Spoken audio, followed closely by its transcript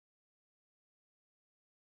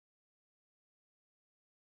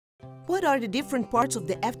What are the different parts of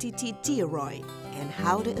the FTT-Thiaroye and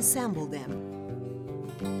how to assemble them?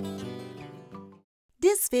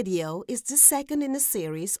 This video is the second in a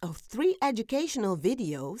series of 3 educational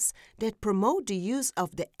videos that promote the use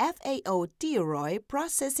of the FAO-Thiaroye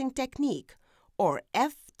processing technique, or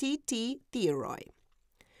FTT-Thiaroye.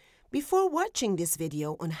 Before watching this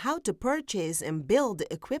video on how to purchase and build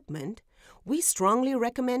the equipment, we strongly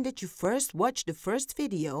recommend that you first watch the first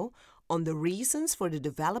video on the reasons for the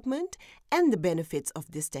development and the benefits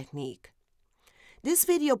of this technique. This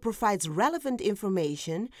video provides relevant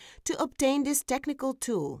information to obtain this technical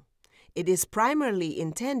tool. It is primarily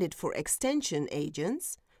intended for extension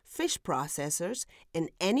agents, fish processors, and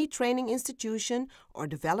any training institution or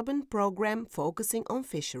development program focusing on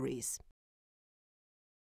fisheries.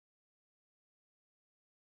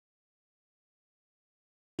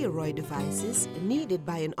 Thiaroye devices needed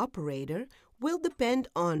by an operator will depend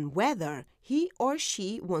on whether he or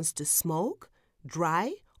she wants to smoke,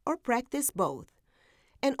 dry, or practice both,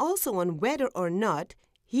 and also on whether or not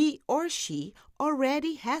he or she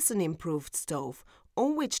already has an improved stove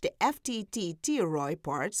on which the FTT-Thiaroye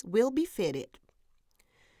parts will be fitted.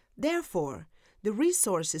 Therefore, the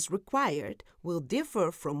resources required will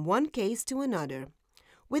differ from one case to another,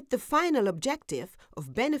 with the final objective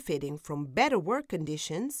of benefiting from better work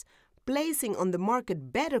conditions, placing on the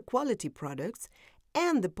market better quality products,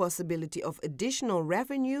 and the possibility of additional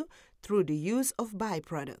revenue through the use of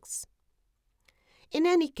byproducts. In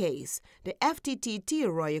any case, the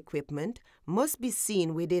FTT-Thiaroye equipment must be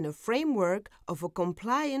seen within a framework of a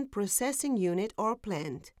compliant processing unit or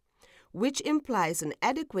plant, which implies an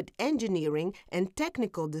adequate engineering and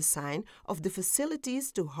technical design of the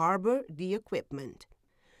facilities to harbor the equipment.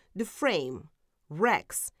 The frame,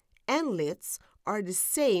 racks, and lids are the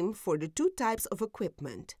same for the 2 types of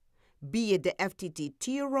equipment, be it the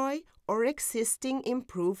FTT-Thiaroye or existing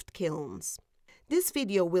improved kilns. This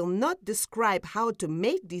video will not describe how to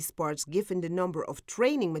make these parts given the number of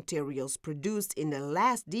training materials produced in the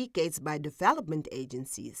last decades by development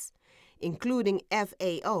agencies, including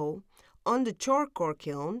FAO, on the charcoal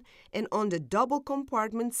kiln and on the double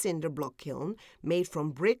compartment cinder block kiln made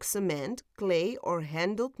from brick cement, clay, or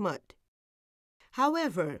handled mud.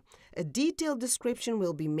 However, a detailed description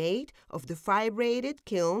will be made of the vibrated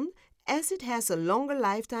kiln as it has a longer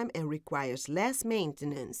lifetime and requires less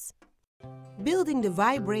maintenance. Building the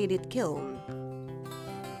vibrated kiln.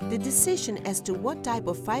 The decision as to what type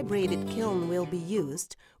of vibrated kiln will be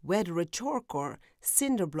used, whether a charcoal,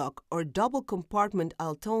 cinder block, or double compartment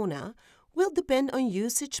Altona, will depend on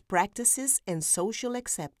usage practices and social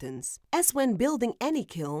acceptance. As when building any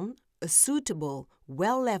kiln, a suitable,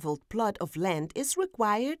 well-leveled plot of land is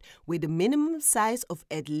required with a minimum size of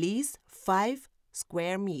at least 5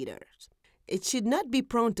 square meters. It should not be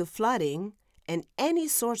prone to flooding and any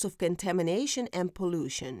source of contamination and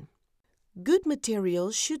pollution. Good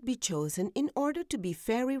materials should be chosen in order to be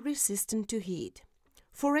very resistant to heat.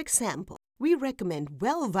 For example, we recommend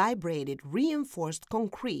well-vibrated reinforced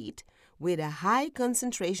concrete with a high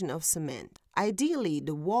concentration of cement. Ideally,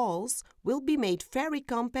 the walls will be made very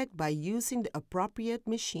compact by using the appropriate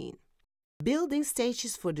machine. Building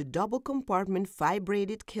stages for the double compartment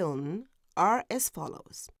vibrated kiln are as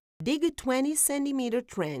follows. Dig a 20 cm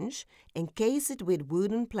trench and case it with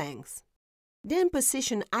wooden planks. Then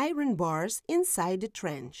position iron bars inside the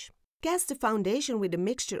trench. Cast the foundation with a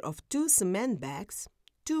mixture of 2 cement bags,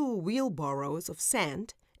 2 wheelbarrows of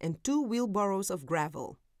sand, and 2 wheelbarrows of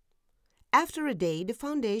gravel. After a day, the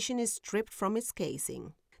foundation is stripped from its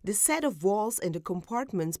casing. The set of walls and the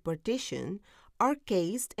compartment's partition are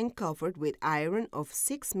cased and covered with iron of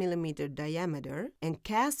 6 mm diameter and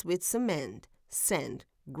cast with cement, sand,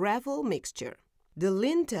 gravel mixture. The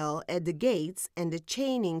lintel at the gates and the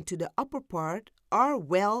chaining to the upper part are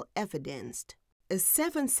well evidenced. A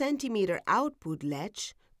 7 cm output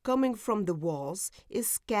ledge coming from the walls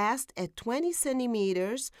is cast at 20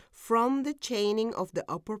 cm from the chaining of the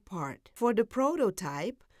upper part. For the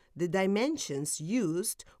prototype, the dimensions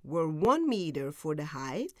used were 1 meter for the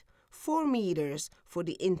height, 4 meters for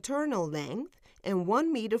the internal length, and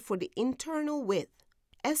 1 meter for the internal width.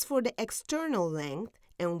 As for the external length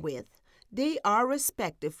and width, they are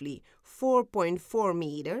respectively 4.4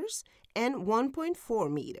 meters and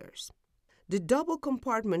 1.4 meters. The double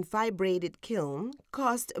compartment vibrated kiln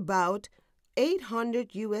cost about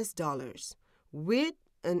 $800 with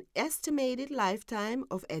an estimated lifetime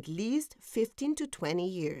of at least 15 to 20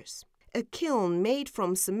 years. A kiln made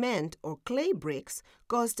from cement or clay bricks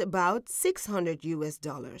cost about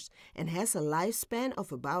 $600 and has a lifespan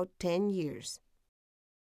of about 10 years.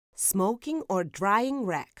 Smoking or drying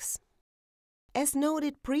racks. As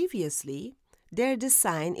noted previously, Their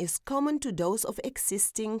design is common to those of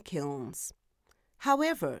existing kilns.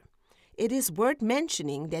 However, it is worth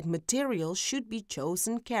mentioning that materials should be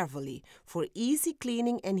chosen carefully for easy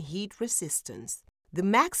cleaning and heat resistance. The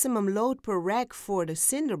maximum load per rack for the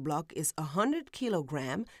cinder block is 100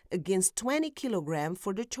 kg against 20 kg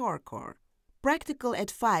for the charcoal. Practical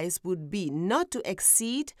advice would be not to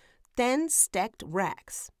exceed 10 stacked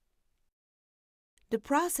racks. The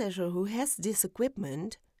processor who has this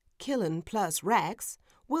equipment, kiln plus racks,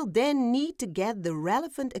 will then need to get the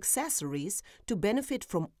relevant accessories to benefit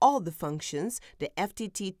from all the functions the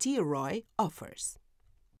FTT-Thiaroye offers.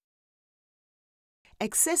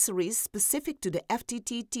 Accessories specific to the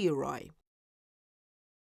FTT-Thiaroye.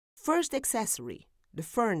 First accessory, the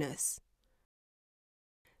furnace.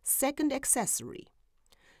 Second accessory,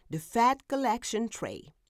 the fat collection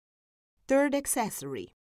tray. Third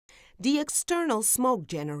accessory, the external smoke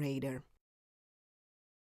generator.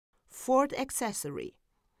 Fourth accessory,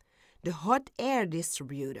 the hot air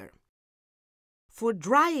distributor. For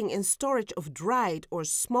drying and storage of dried or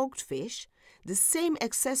smoked fish, the same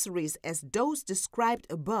accessories as those described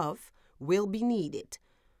above will be needed,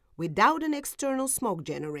 without an external smoke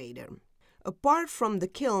generator. Apart from the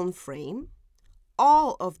kiln frame,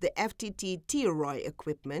 all of the FTT-Thiaroye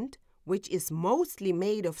equipment, which is mostly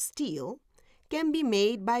made of steel, can be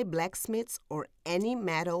made by blacksmiths or any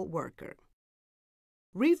metal worker.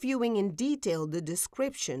 Reviewing in detail the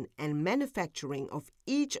description and manufacturing of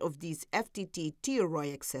each of these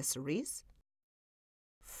FTT-Thiaroye accessories.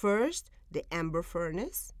 First, the amber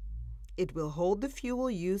furnace. It will hold the fuel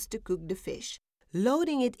used to cook the fish.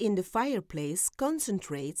 Loading it in the fireplace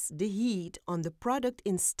concentrates the heat on the product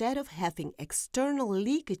instead of having external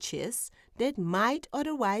leakages that might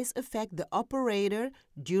otherwise affect the operator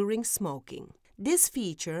during smoking. This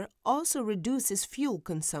feature also reduces fuel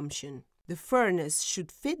consumption. The furnace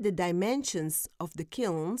should fit the dimensions of the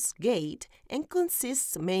kiln's gate and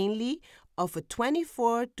consists mainly of a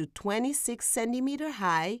 24 to 26 centimeter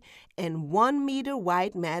high and 1 meter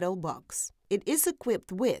wide metal box. It is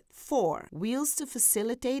equipped with 4 wheels to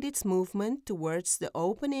facilitate its movement towards the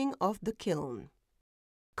opening of the kiln.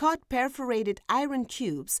 Cut perforated iron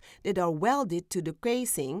tubes that are welded to the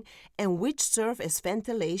casing and which serve as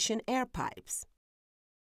ventilation air pipes.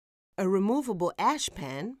 A removable ash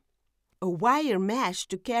pan, a wire mesh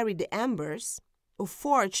to carry the embers, a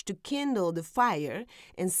forge to kindle the fire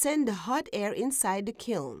and send the hot air inside the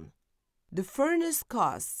kiln. The furnace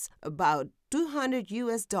costs about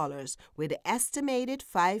 $200 with an estimated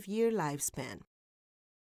 5-year lifespan.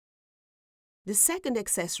 The second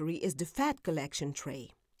accessory is the fat collection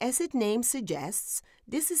tray. As its name suggests,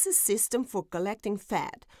 this is a system for collecting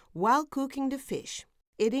fat while cooking the fish.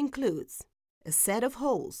 It includes a set of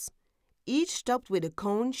holes, each topped with a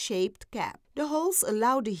cone-shaped cap. The holes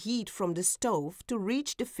allow the heat from the stove to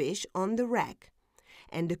reach the fish on the rack,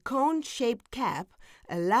 and the cone-shaped cap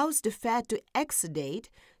allows the fat to exudate,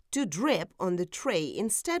 to drip on the tray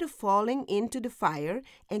instead of falling into the fire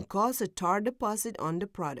and cause a tar deposit on the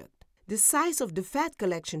product. The size of the fat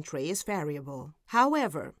collection tray is variable.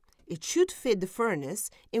 However, it should fit the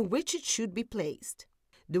furnace in which it should be placed.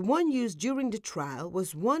 The one used during the trial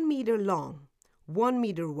was 1 meter long, 1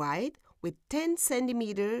 meter wide, with 10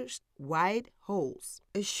 centimeters wide holes.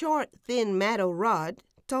 A short, thin metal rod,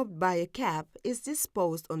 topped by a cap, is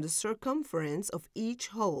disposed on the circumference of each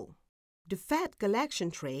hole. The fat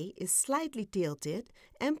collection tray is slightly tilted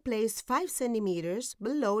and placed 5 centimeters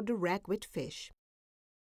below the rack with fish.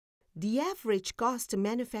 The average cost to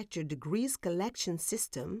manufacture the grease collection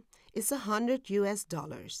system is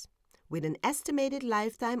 $100, with an estimated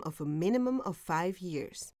lifetime of a minimum of 5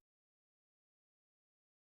 years.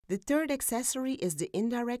 The third accessory is the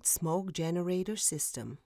indirect smoke generator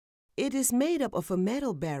system. It is made up of a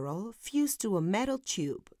metal barrel fused to a metal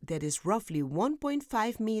tube that is roughly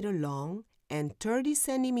 1.5 meter long and 30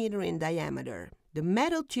 centimeter in diameter. The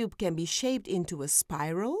metal tube can be shaped into a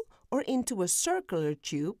spiral or into a circular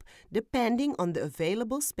tube depending on the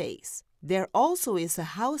available space. There also is a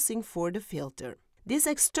housing for the filter. This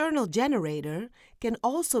external generator can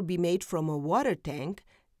also be made from a water tank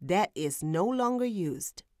that is no longer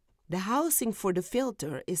used. The housing for the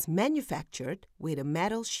filter is manufactured with a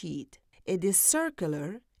metal sheet. It is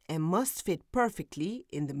circular and must fit perfectly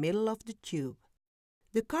in the middle of the tube.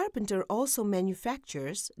 The carpenter also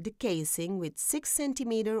manufactures the casing with 6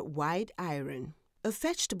 centimeter wide iron. A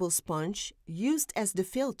vegetable sponge used as the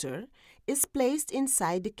filter is placed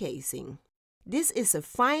inside the casing. This is a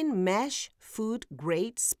fine mesh food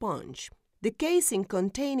grade sponge. The casing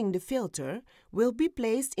containing the filter will be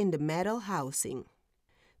placed in the metal housing.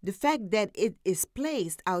 The fact that it is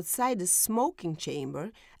placed outside the smoking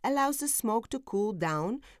chamber allows the smoke to cool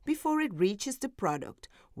down before it reaches the product,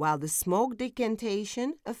 while the smoke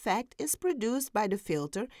decantation effect is produced by the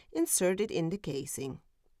filter inserted in the casing.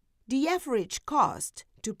 The average cost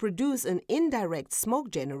to produce an indirect smoke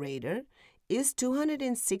generator is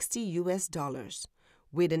 $260,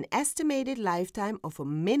 with an estimated lifetime of a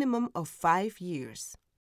minimum of 5 years.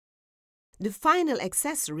 The final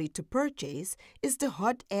accessory to purchase is the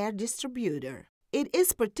hot air distributor. It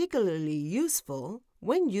is particularly useful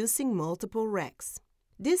when using multiple racks.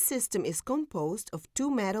 This system is composed of 2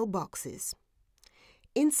 metal boxes.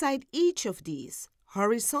 Inside each of these,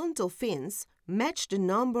 horizontal fins match the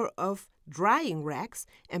number of drying racks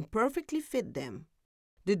and perfectly fit them.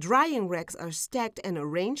 The drying racks are stacked and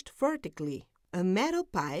arranged vertically. A metal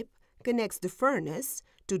pipe connects the furnace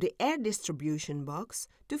to the air distribution box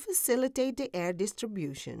to facilitate the air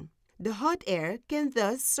distribution. The hot air can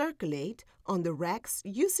thus circulate on the racks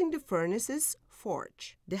using the furnace's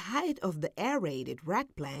forge. The height of the aerated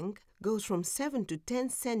rack plank goes from 7 to 10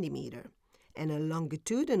 cm, and a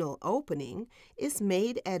longitudinal opening is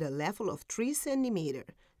made at a level of 3 cm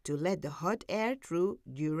to let the hot air through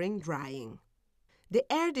during drying. The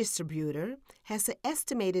air distributor has an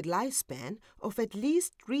estimated lifespan of at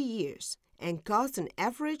least 3 years and costs an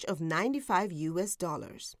average of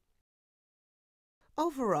 $95.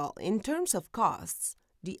 Overall, in terms of costs,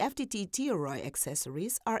 the FTT-Thiaroye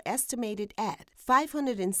accessories are estimated at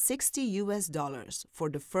 $560 for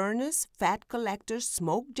the furnace, fat collector,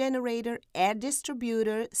 smoke generator, air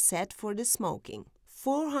distributor set for the smoking,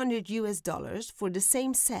 $400 for the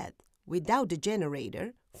same set without the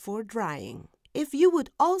generator for drying. If you would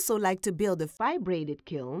also like to build a vibrated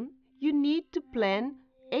kiln, you need to plan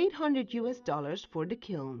 $800 for the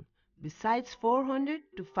kiln, besides $400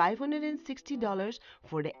 to $560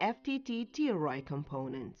 for the FTT-Thiaroye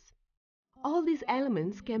components. All these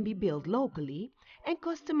elements can be built locally and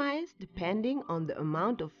customized depending on the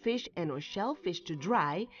amount of fish and/or shellfish to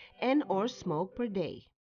dry and/or smoke per day.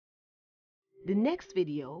 The next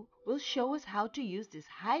video will show us how to use this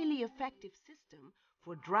highly effective system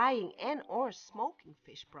for drying and/or smoking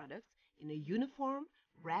fish products in a uniform,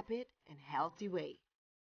 rapid, and healthy way.